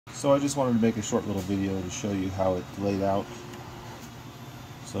So I just wanted to make a short little video to show you how it's laid out.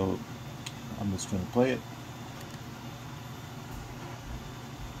 So I'm just going to play it.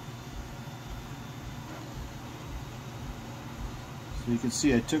 So you can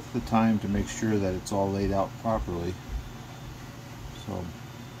see I took the time to make sure that it's all laid out properly. So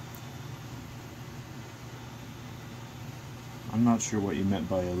I'm not sure what you meant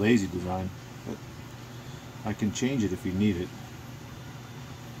by a lazy design, but I can change it if you need it.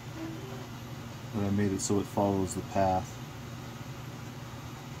 But I made it so it follows the path.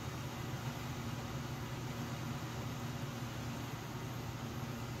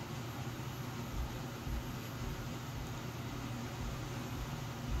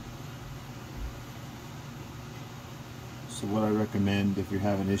 So what I recommend if you're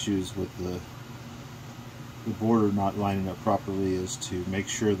having issues with the border not lining up properly is to make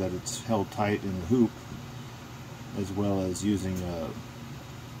sure that it's held tight in the hoop, as well as using a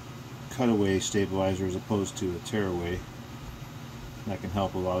cutaway stabilizer as opposed to a tearaway. That can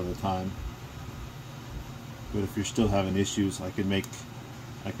help a lot of the time. But if you're still having issues, I can make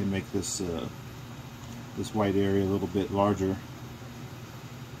this this white area a little bit larger.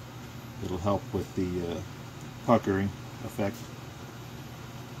 It'll help with the puckering effect.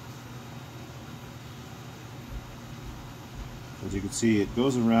 As you can see, it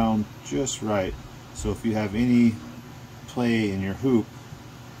goes around just right. So if you have any play in your hoop,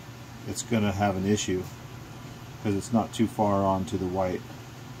 it's going to have an issue because it's not too far onto the white.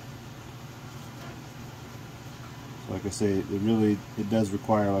 So like I say, it does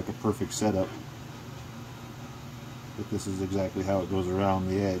require like a perfect setup. But this is exactly how it goes around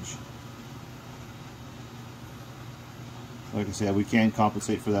the edge. Like I said, we can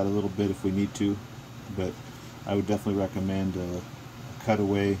compensate for that a little bit if we need to, but I would definitely recommend a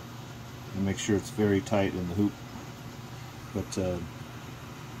cutaway and make sure it's very tight in the hoop. But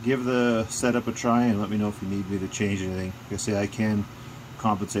give the setup a try and let me know if you need me to change anything. Like I say, I can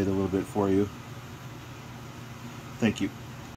compensate a little bit for you. Thank you.